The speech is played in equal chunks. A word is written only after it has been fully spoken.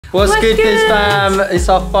What's good, Fizz fam? It's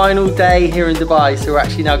our final day here in Dubai, so we're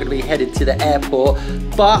actually now going to be headed to the airport.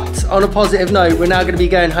 But on a positive note, we're now going to be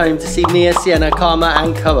going home to see Mia, Sienna, Karma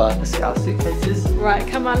and Koa. Let's get our suitcases. Right,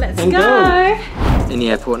 come on, let's go. In the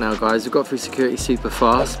airport now, guys. We got through security super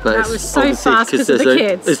fast, but that was so fast because of the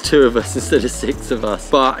kids. There's 2 of us instead of 6 of us.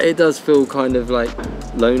 But it does feel kind of like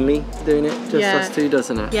lonely doing it, just us 2,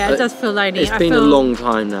 doesn't it? Yeah, it does feel lonely. It's been a long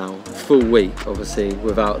time now, full week, obviously,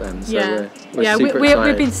 without them. So we're super excited.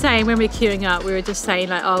 We've been saying when we were queuing up, we were just saying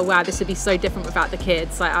like, oh wow, this would be so different without the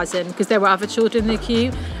kids, like as in, because there were other children in the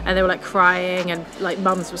queue and they were like crying and like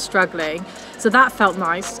mums were struggling. So that felt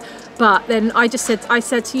nice. But then I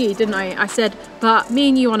said to you, didn't I? I said, but me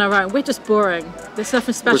and you on our own, we're just boring. There's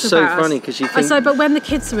nothing special about us. It was so funny because you think... I said, but when the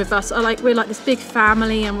kids are with us, we're like this big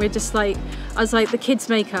family and we're just like, I was like, the kids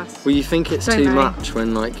make us. Well, you think it's too much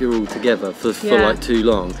when like you're all together for like too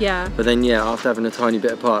long. Yeah. But then after having a tiny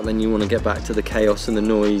bit apart, then you want to get back to the chaos and the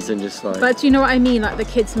noise and just like... But do you know what I mean? like the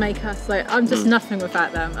kids make us. Like I'm just nothing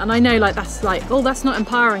without them. And I know like that's like, oh, that's not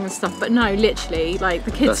empowering and stuff. But no, literally, like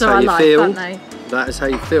the kids are our life, aren't they? That is how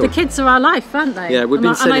you feel. The kids are our life, aren't they? Yeah, we've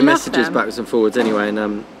been sending messages backwards and forwards anyway,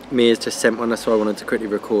 and Mia's just sent one, that's why I wanted to quickly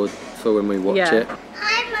record for when we watch it.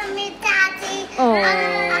 Hi Mummy, Daddy.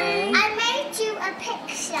 I made you a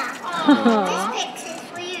picture. This picture's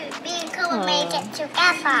for you. Me and Koa made it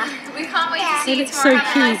together. We can't wait to see you so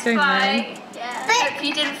tomorrow. cute, don't they? Yeah. Hope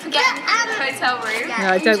you didn't forget the hotel room.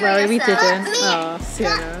 No, don't worry, we didn't. Oh,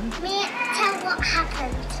 Sienna. Mia, tell what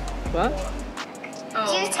happened. What?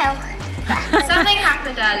 Oh. You tell. Something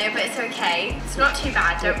happened earlier, but it's okay. It's not too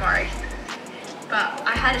bad, don't worry. But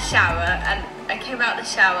I had a shower and I came out of the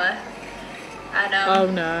shower and oh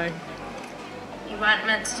no. You weren't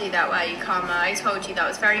meant to do that, were you, Karma? I told you that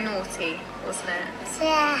was very naughty, wasn't it?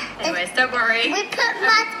 Yeah. Anyways, don't worry. We put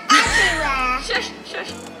mud everywhere. Shush,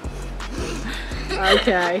 shush.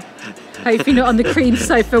 Okay. Hopefully not on the cream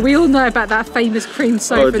sofa. We all know about that famous cream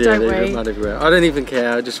sofa, don't we? Mud everywhere. I don't even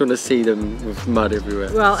care. I just want to see them with mud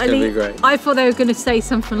everywhere. Well, it's gonna be great. I thought they were going to say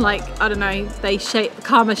something like, I don't know,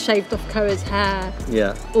 Karma shaved off Koa's hair.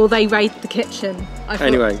 Yeah. Or they raided the kitchen.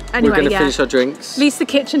 Anyway, we're going to finish our drinks. At least the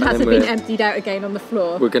kitchen hasn't been emptied out again on the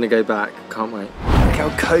floor. We're going to go back. Can't wait. Look how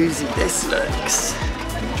cosy this looks.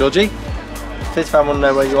 Georgie, Fizz fam want to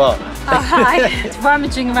know where you are. Oh, hi. It's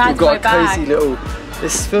rummaging around my bag. We've got a cosy little...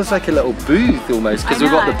 This feels like a little booth almost because we've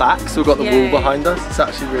got the backs, we've got the wall behind us. It's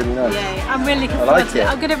actually really nice. Yeah, I'm really looking forward to it.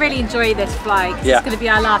 I'm going to really enjoy this flight. It's going to be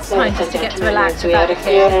our last time just to get to relax without the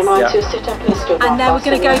kids. And then we're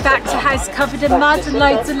going to go back to house covered in mud and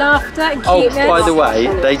loads of laughter and cuteness. Oh, by the way,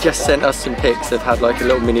 they just sent us some pics. They've had like a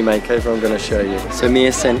little mini makeover I'm going to show you. So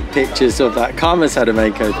Mia sent pictures of that. Karma's had a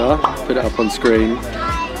makeover, put it up on screen.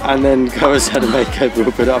 And then Koa's had a makeover,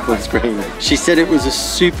 we'll put it up on screen. She said it was a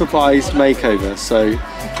supervised makeover, so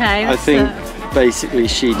I think basically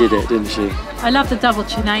she did it, didn't she? I love the double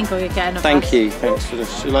chin angle you're getting of Thank you, thanks for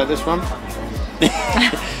this. You like this one?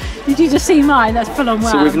 Did you just see mine? That's full on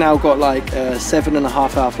well. So we've now got like a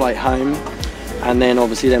 7.5-hour flight home, and then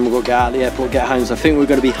obviously then we've got to get out of the airport, get home. So I think we're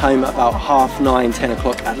going to be home at about 9:30, 10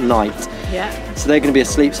 o'clock at night. Yeah. So they're going to be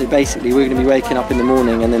asleep, so basically we're going to be waking up in the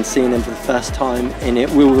morning and then seeing them for the first time in it.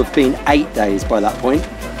 We will have been 8 days by that point.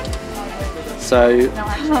 So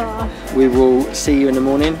we will see you in the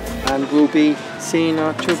morning and we'll be seeing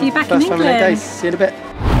our children for the first time in 8 days. See you in a bit.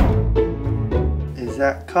 Is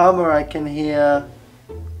that Karma I can hear?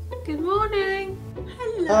 Good morning.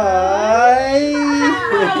 Hello. Hi.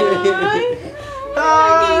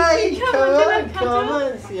 Hi. Hi. Come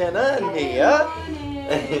on, Sienna and Mia.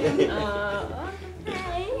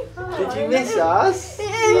 Did you miss us?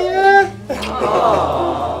 Yeah.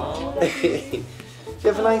 Did you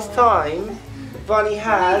have a nice time? Bonnie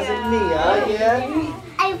has and Mia, yeah?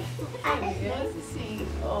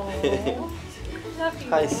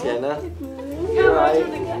 Hi Sienna. You alright?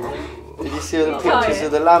 Did you see all the pictures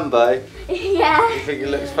of the Lambo? Yeah. You think it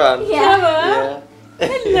looks fun? Yeah.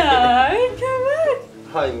 Hello, come on.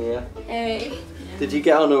 Hi Mia. Hey. Did you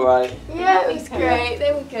get on alright? Yeah, it was great.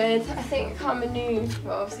 They were good. I think Karma knew,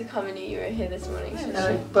 well obviously Karma knew you were here this morning.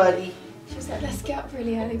 Hello, buddy. She was like, let's get up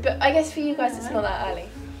really early. But I guess for you guys it's not that early.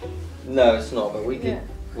 No, it's not, but we did.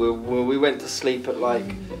 We went to sleep at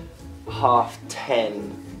like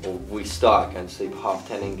 10:30. Well, we started going to sleep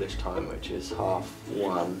 10:30 English time, which is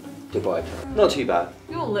 1:30 Dubai time. Not too bad.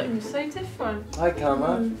 You all look so different. Hi,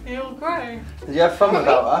 Karma. You all grow. Did you have fun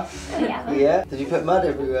without us? Yeah. Yeah? Did you put mud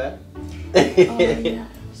everywhere? Oh yeah,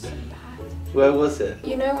 so bad. Where was it?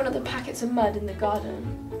 You know one of the packets of mud in the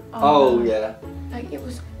garden? Oh yeah. Like it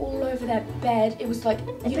was all over their bed. It was like, you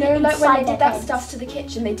put know, it like when they inside did that their stuff to the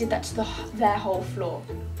kitchen, they did that to their whole floor.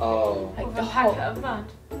 Oh. Like With the a whole. packet of mud.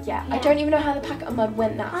 Yeah, I don't even know how the packet of mud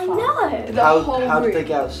went that far. I know. The whole How did room. they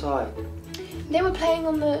get outside? They were playing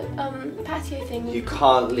on the patio thing. You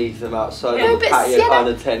can't leave them outside No, on the but patio Sienna-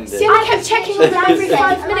 unattended. Sienna kept checking on them every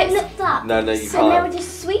 5 And I minutes. looked up. No, you so can't. they were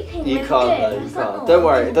just sweeping. You really can't good. though, I you was like, can't. oh, Don't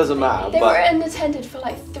worry, it doesn't matter. They were But unattended for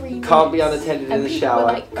like 3 minutes. can't be unattended in And the people were, shower,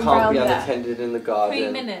 like, can't around be there. unattended in the garden.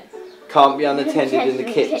 3 minutes. Can't be unattended in the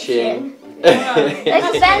kitchen. They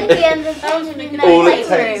could barely be unattended in all, their it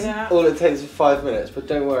takes, playroom. all it takes is 5 minutes, but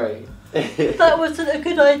don't worry. That wasn't a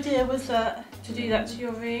good idea, was that? To do that to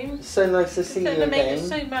your room? It's so nice to see you They make it again.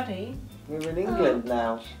 so muddy. We're in England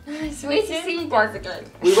now. Sweet to see you guys again.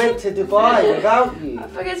 We went to Dubai without you. I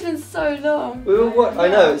forget it's been so long. We were I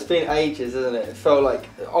know, it's been ages, isn't it? It felt like,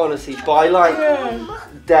 honestly, by like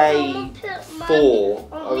day 4,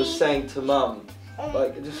 I was saying to Mum,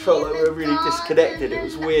 like, it just felt like we were really disconnected. It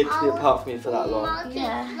was weird to be apart from you for that long.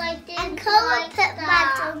 Yeah. And Cole put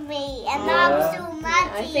mud on me, and I'm still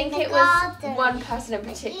muddy. I think in the it was garden. one person in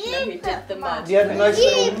particular who did the mud. You had a nice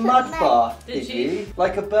little put mud mud. bath, Did did you? you?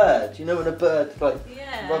 Like a bird. You know when a bird like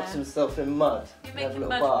Yeah. rubs himself in mud? You They have make a the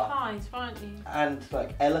little mud bath. pies, weren't you? And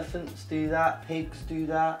like elephants do that, pigs do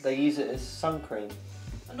that. They use it as sun cream.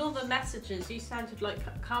 And all the messages, you sounded like,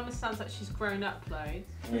 Karma sounds like she's grown up loads.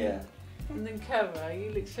 Yeah. And then Kara,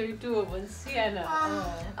 you look so adorable, and Sienna.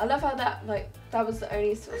 Oh. I love how that was the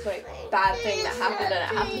only sort of like bad thing that happened, and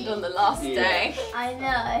it happened on the last day. I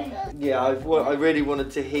know. Yeah, I really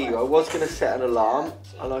wanted to hear you. I was going to set an alarm,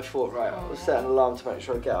 and I thought, right, I'll set an alarm to make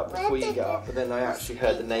sure I get up before you get up. But then I actually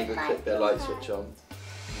heard the neighbour click their light switch on.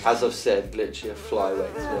 As I've said, literally a fly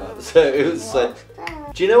wakes me up. So it was like,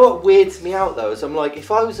 do you know what weirds me out though? Is I'm like, if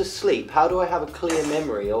I was asleep, how do I have a clear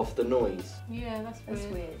memory of the noise? Yeah, that's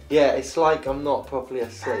weird. Yeah, it's like I'm not properly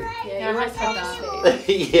asleep. Yeah, I you're had always that.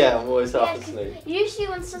 Yeah, I'm always half Yeah, asleep. Usually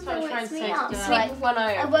when what something I'm trying wakes to me say up, today. sleep like, with one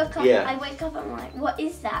eye I open. woke up. Yeah. I wake up. I'm like, what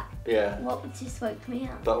is that? Yeah. What just woke me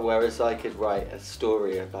up? But whereas I could write a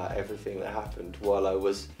story about everything that happened while I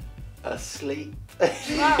was asleep.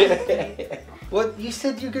 What, you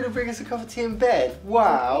said you were going to bring us a cup of tea in bed?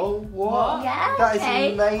 Wow, what? Yeah, That is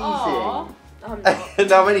okay. amazing. Aw. I'm not.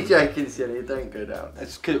 No, I'm only joking, Sienna, don't go down.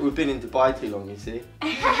 It's 'cause we've been in Dubai too long, you see.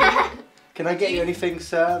 Can I get you anything,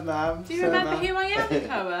 sir, ma'am? Do you remember who I am,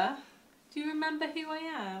 Kara? Do you remember who I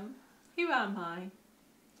am? Who am I?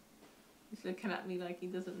 He's looking at me like he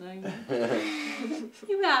doesn't know me.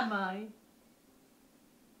 Who am I?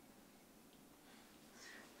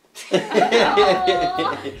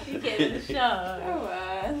 You get in the show.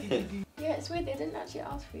 Yeah, it's weird. They didn't actually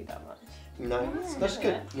ask for you that much. No, that's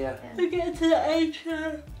good, yeah. We get to the age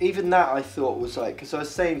now. Even that I thought was like, because I was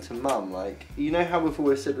saying to Mum, like, you know how we've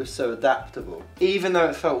always said we're so adaptable? Even though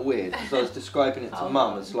it felt weird, because I was describing it to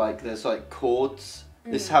Mum as like, there's like chords.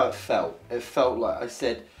 This is how it felt. It felt like, I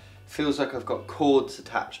said, feels like I've got cords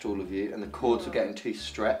attached to all of you, and the cords were getting too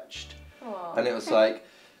stretched. Aww. And it was like,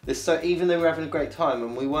 even though we were having a great time,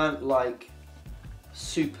 and we weren't like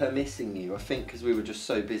super missing you, I think because we were just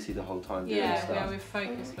so busy the whole time doing Yeah, stuff. we're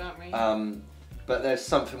focused, weren't we? But there's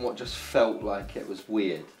something what just felt like it was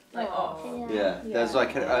weird. Like off. Yeah, there's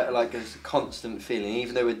like there's a constant feeling,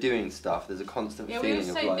 even though we're doing stuff, there's a constant Yeah, we feeling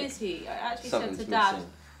were so of like busy. I actually said something's to Dad, missing.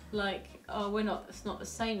 like, oh, it's not the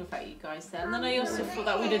same without you guys there. And then I also thought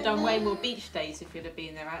that we'd have done way more beach days if you'd have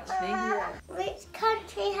been there, actually. Which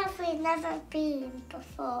country have we never been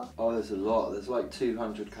before? Oh, there's a lot. There's like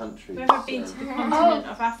 200 countries. We've never been to the continent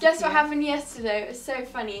of Africa. Guess what happened yesterday? It was so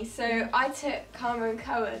funny. So I took Karma and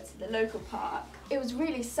Koa to the local park. It was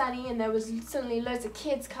really sunny and there was suddenly loads of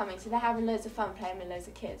kids coming, so they're having loads of fun playing with loads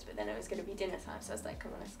of kids, but then it was going to be dinner time, so I was like,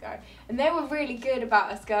 come on, let's go. And they were really good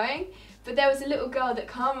about us going, but there was a little girl that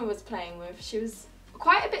Karma was playing with. She was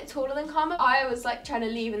quite a bit taller than Karma. I was like trying to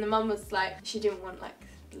leave and the mum was like, she didn't want like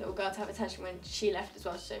the little girl to have attention when she left as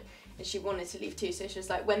well, and she wanted to leave too, so she was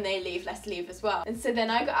like, when they leave, let's leave as well. And so then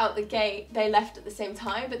I got out the gate, they left at the same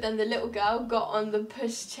time, but then the little girl got on the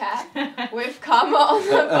push chair with Karma on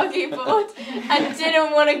the buggy board and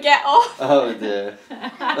didn't want to get off. Oh dear.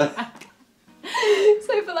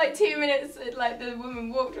 So for like 2 minutes, like the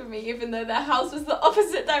woman walked with me, even though their house was the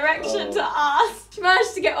opposite direction to ours. She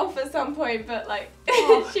managed to get off at some point, but like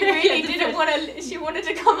she really didn't want to. She wanted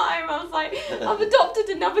to come home. I was like, I've adopted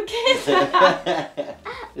another kid.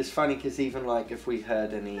 It's funny because even like if we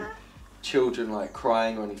heard any children like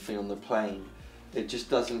crying or anything on the plane, it just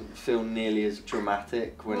doesn't feel nearly as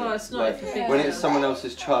dramatic when Well, it's it's not like if it's a big when child. it's someone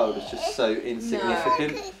else's child. It's just so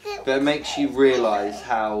insignificant, but it makes you realise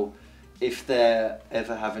how if they're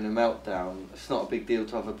ever having a meltdown, it's not a big deal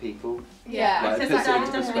to other people. Yeah. Like, it puts it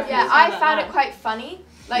into perspective. Yeah, I found it quite funny,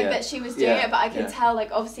 like that she was doing Yeah. it, but I can Yeah. tell,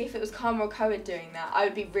 like, obviously if it was Karma or Cohen doing that, I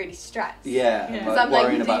would be really stressed. Yeah, Yeah. like, 'Cause I'm like,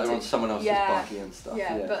 worrying you about do them on to- someone else's yeah. buggy and stuff.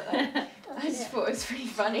 Yeah, Yeah, but like, I just thought it was pretty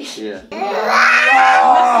funny. yeah.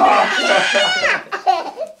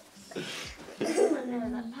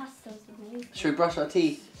 Should we brush our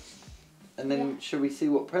teeth? And then should we see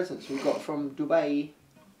what presents we got from Dubai?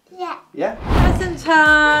 Yeah. Yeah? Present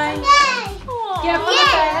time! Yay! Yeah, for the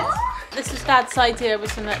bed. This was Dad's idea,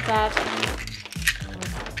 wasn't it, Dad?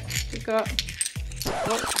 We got...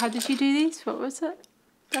 What, how did you do these? What was it,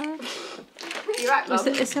 Dad? You're right, Was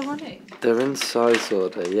Mum. it, is there one? They're in size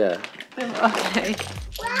order, yeah. Okay.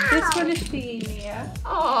 Wow. This one is for you, Mia.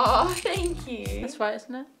 Oh, thank you. That's right,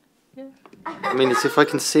 isn't it? I mean, it's if I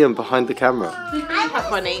can see them behind the camera. You can have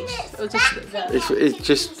one each. Or just It's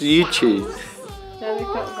just YouTube. There we've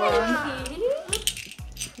got one.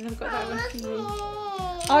 And I've got that one for you.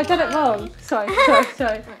 Oh, I done it wrong.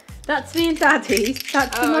 Sorry. That's me and Daddy's.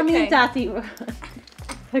 That's the Mummy and Daddy one.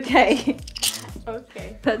 Okay.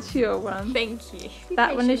 Okay. That's your one. Thank you.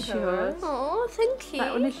 That one is yours. Oh, thank you.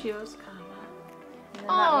 That one is yours, Karma. And then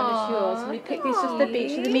that one is yours. And we picked these off the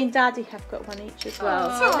beach. And me and Daddy have got one each as well.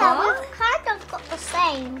 We've kind of got the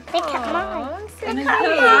same. Look at mine. And then Look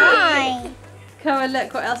Koa. at mine. Koa,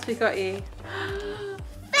 look what else we got you.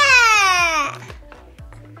 There.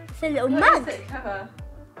 It's a little mug. What is it, Koa?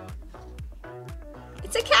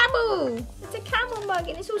 It's a camel. It's a camel mug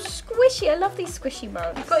and it's all squishy. I love these squishy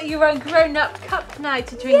mugs. You've got your own grown-up cup now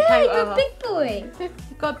to drink Yeah, out you're of. a big boy.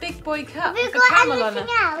 You've got a big boy cup We've with a got camel on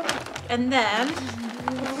anything it. else. And then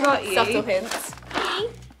we've got you Subtle hints.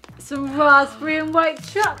 some raspberry and white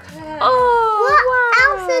chocolate. What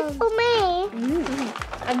else is for me?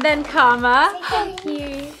 And then Karma. Thank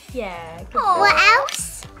you. Yeah. Good What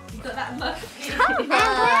else? You've got that mug.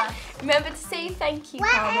 Remember to say thank you,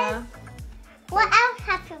 What Karma. What else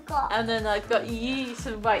have you got? And then I've got you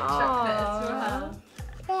some white chocolate as well.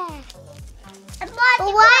 There. And why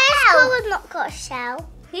has Colin not got a shell?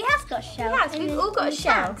 He has got a shell. Yes, we've all got a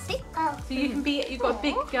shell. Oh. So you can be, you've got a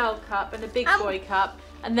big girl cup and a big boy cup,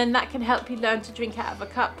 and then that can help you learn to drink out of a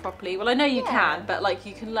cup properly. Well, I know you can, but like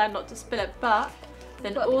you can learn not to spill it. But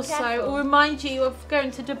then Got to be also careful. it'll remind you of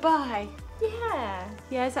going to Dubai. Yeah.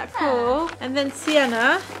 Yeah, is that cool? And then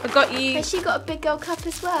Sienna, I got you. But she got a big girl cup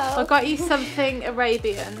as well. I got you something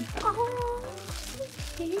Arabian. Oh,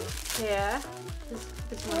 thank you. Here. This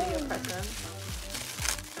is one of your presents.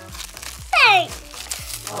 Thanks.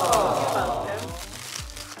 Oh, you're welcome.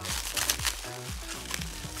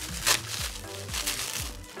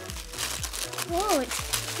 Oh,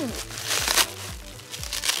 it's pink.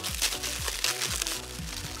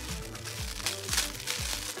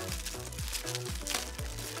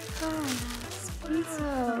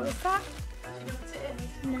 Oh, is that?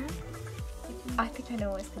 No. I think I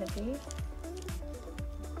know what it's going to be.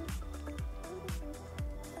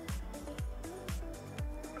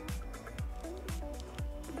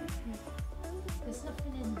 There's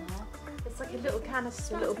nothing in there. It's like a little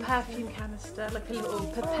canister, a little perfume canister, like a little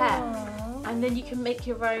pipette. And then you can make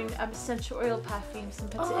your own essential oil perfumes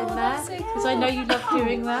and put it in there. that's so Because I know you love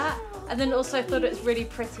doing that. And then also I thought it was really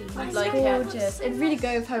pretty. You'd like it. Gorgeous. It'd really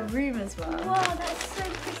go with her room as well. Wow, that's so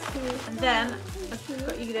pretty. And then I've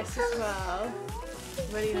got you this as well.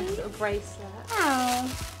 Really nice little bracelet.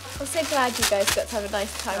 Oh. I'm so glad you guys got to have a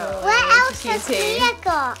nice time. all What day. else Just you has two. Mia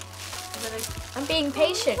got? And then I'm being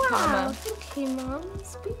patient, Wow, Karma. thank you, Mum.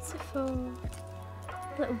 It's beautiful.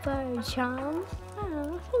 Little bow charm.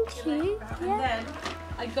 Oh, thank you. And then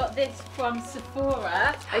I got this from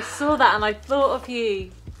Sephora. I saw that and I thought of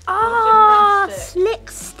you. Ah, Gymnastic.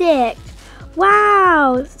 slick stick.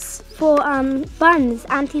 Wow, it's for buns,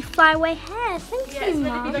 anti-fly away hair. Thank Yeah, it's you,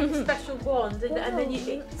 meant to be Mum. like a special wand, and then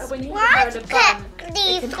you, when you put Why it in a bun, it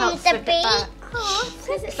these can help things to slip it be? back. Oh,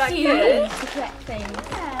 Is that good? to collect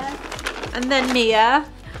things. And then Mia.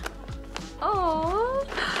 Oh.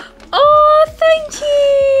 Oh, thank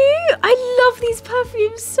you. I love these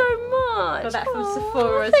perfumes so much. Got that from Aw,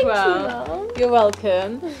 Sephora as thank well. You, Mum. You're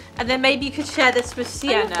welcome. And then maybe you could share this with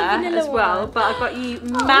Sienna vanilla as well. one. But I got you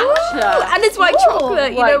matcha. And it's white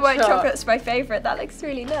chocolate. You know White white choc. chocolate's my favourite. That looks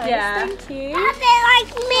really nice. Yeah. Thank you. A bit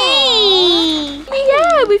like me.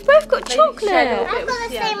 Yeah, we've both got Maybe chocolate. share a little bit I've got with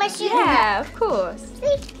the same Sienna. as you. Yeah, of course.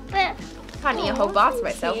 See, but Can't eat a whole bar for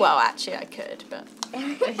myself. Well, actually, I could, but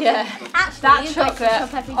Yeah. actually, That you've got to chocolate.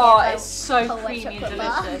 chop every day Oh, though. it's so Whole white creamy and chocolate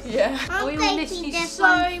bar. delicious. yeah. I'm We will miss taking you this so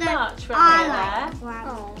one that much when I we're like. there.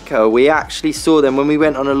 Wow. Okay, we actually saw them when we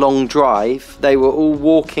went on a long drive. They were all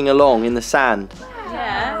walking along in the sand.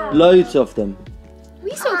 Yeah. Loads of them.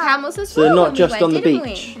 We saw camels as So well. not when we just went, on the didn't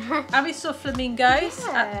beach. we? And we saw flamingos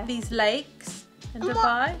at these lakes in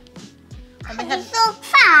Dubai. And we You had, saw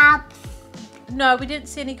crabs. no, we didn't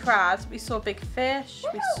see any crabs. We saw big fish.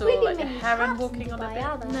 We saw like a heron walking on a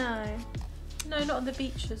bit. No, not on the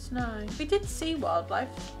beaches, no. We did see wildlife,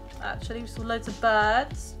 actually. We saw loads of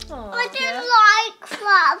birds. I don't like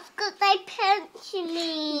crabs because they pinch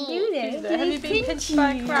me. Have you been pinched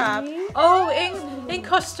by a crab? Oh, in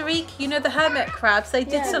Costa Rica, you know the hermit crabs, they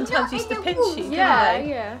did sometimes used to pinch you, didn't they?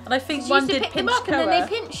 Yeah. And I think one did pick them pinch up and then Koa.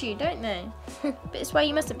 they pinch you, don't they? But it's why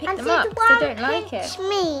you mustn't pick And them did up because they one don't like it. pinch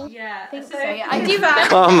me? Yeah, So yeah, I do remember.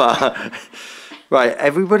 Karma. Right,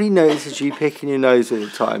 everybody notices you picking your nose all the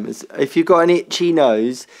time. If you've got an itchy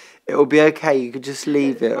nose, it'll be okay. You could just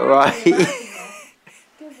leave it, alright?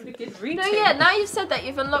 No, yeah, now you've said that,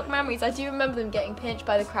 you've unlocked memories. I do remember them getting pinched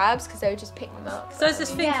by the crabs because they would just pick them up. So I was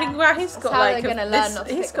just thinking, wow, he's got how like they're gonna learn not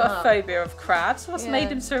to he's pick got them a up. phobia of crabs. What's Yeah. made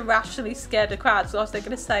him so rationally scared of crabs? What was they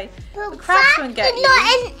going to say? But The crabs won't get are you.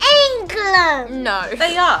 not in England. No.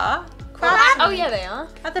 They are. Crabs Oh yeah, they are.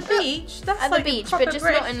 at the beach. That's At the like beach, proper but just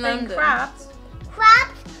British not in thing, London. Crabs.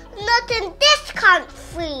 Crabs not in this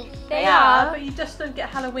country. They Yeah, are. but you just don't get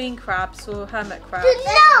Halloween crabs or hermit crabs.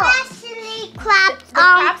 No. Especially crabs The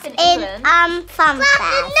crabs in England. Crabs are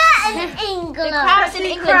not in England. The crabs in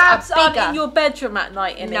Actually, England crabs are aren't bigger. in your bedroom at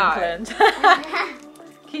night in No. England.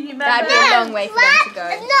 Can you That'd remember? be a long way for them to Crabs go.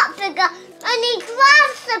 are not bigger. Only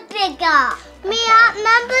crabs are bigger. Mia,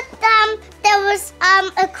 remember there was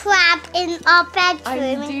a crab in our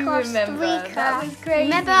bedroom in Costa Rica. That was crazy.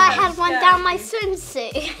 Remember I had one down my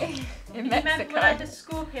swimsuit. in Remember Mexico. when I had a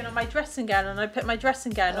scorpion on my dressing gown and I put my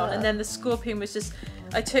dressing gown on and then the scorpion was just,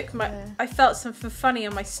 I felt something funny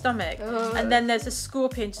on my stomach and then there's a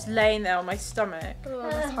scorpion just laying there on my stomach. Oh,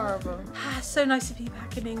 that's horrible. So nice to be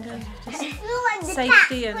back in England. Just The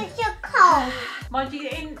safety cat and... was your cold. Mind you,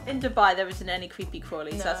 in Dubai there isn't any creepy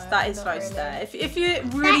crawlies. No, that is not nice really. there. If you're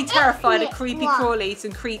really That terrified is of creepy what? crawlies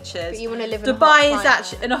and creatures, But you want to live in a Dubai hot is climate.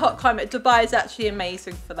 actually in a hot climate. Dubai is actually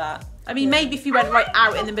amazing for that. I mean, maybe if you went right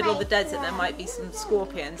out in the middle of the desert, there might be some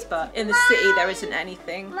scorpions, but in the city there isn't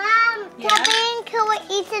anything. Mum, Yeah. Gabby and Koa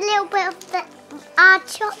eat a little bit of the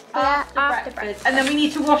chocolate After breakfast. And then we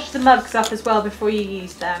need to wash the mugs up as well before you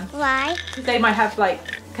use them. Why? Because they might have like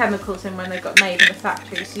chemicals in when they got made in the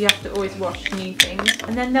factory, so you have to always wash new things.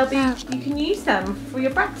 And then they'll be, you can use them for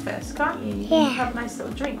your breakfast, can't you? You can have a nice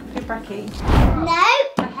little drink with your brekkie.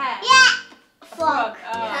 No. A hair. Yeah. Frog. Frog.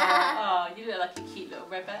 Oh, you look like a cute little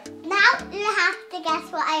ribbit. Now you have to guess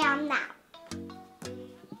what I am now.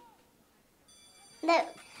 No.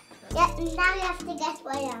 Yeah, now you have to guess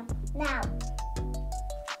what I am. Now.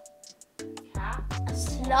 Cat. A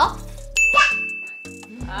sloth?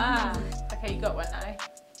 Ah. Okay, you got one now.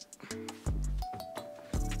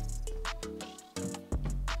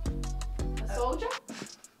 A soldier?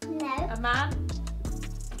 No. A man?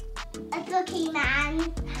 A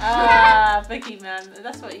boogeyman. Ah, boogeyman.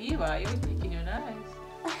 That's what you are. You're always picking your nose.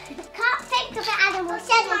 Can't think of an animal.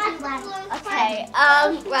 Said one. Okay,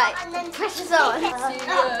 right, And then pressure's on.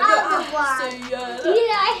 Other one. You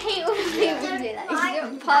know, I hate when people do that. It's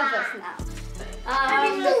doing purpose now.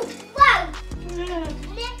 Whoa!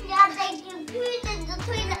 Yeah, they do poo in the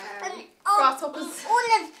toilet and Grasshoppers.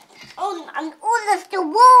 all of the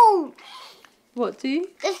walls. What do you?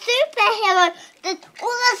 The superhero,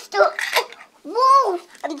 all of the walls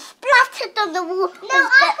and splattered on the wall. No,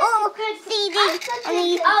 I all bleeding.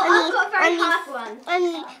 I've got a very hard one. And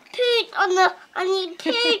he pooed on the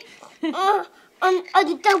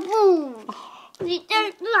wall. We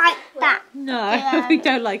don't like that. No, Yeah. we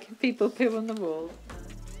don't like people poo on the wall.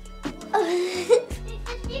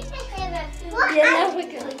 What Yeah,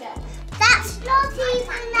 we're gonna go. That's not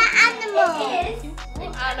even the animal.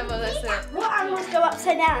 What animal is it? What animals go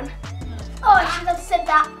upside down? Oh, I should have said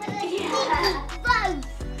that. Both.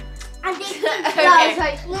 And they keep Okay. No, it's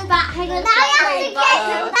like, hang on. Now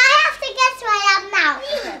I have to guess where I am now.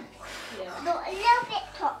 Got a little bit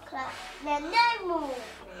chocolate. Then no more.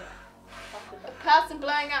 A person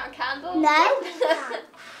blowing out a candle? No.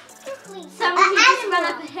 Someone who just ran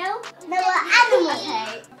up a hill. No, animal.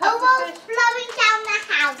 Okay. Almost flowing down the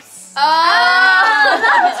house. Oh!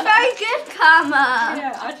 That was very good, Karma.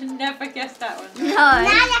 Yeah, I'd never guess that one. No. Now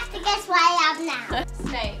you have to guess where I am now.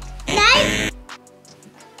 Snake. No.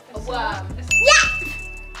 A worm. Yes.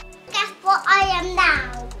 Guess what I am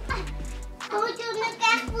now. Told you to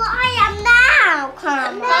guess what I am now.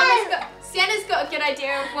 Come on. Sienna's got a good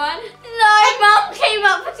idea of one. No, Mum came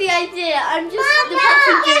up with the idea. I'm just the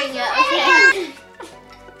person doing it, okay?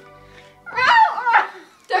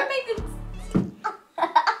 Don't make the...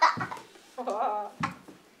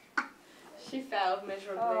 She failed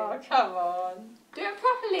miserably. Oh, come on. Do it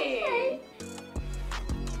properly.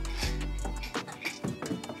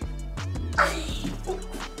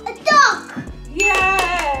 A dog.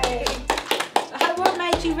 Yay! What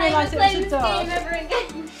made you realise it was a dog?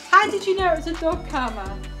 How did you know it was a dog,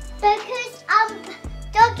 Karma? Because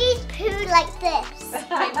doggies poo like this.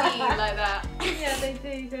 I mean, like that.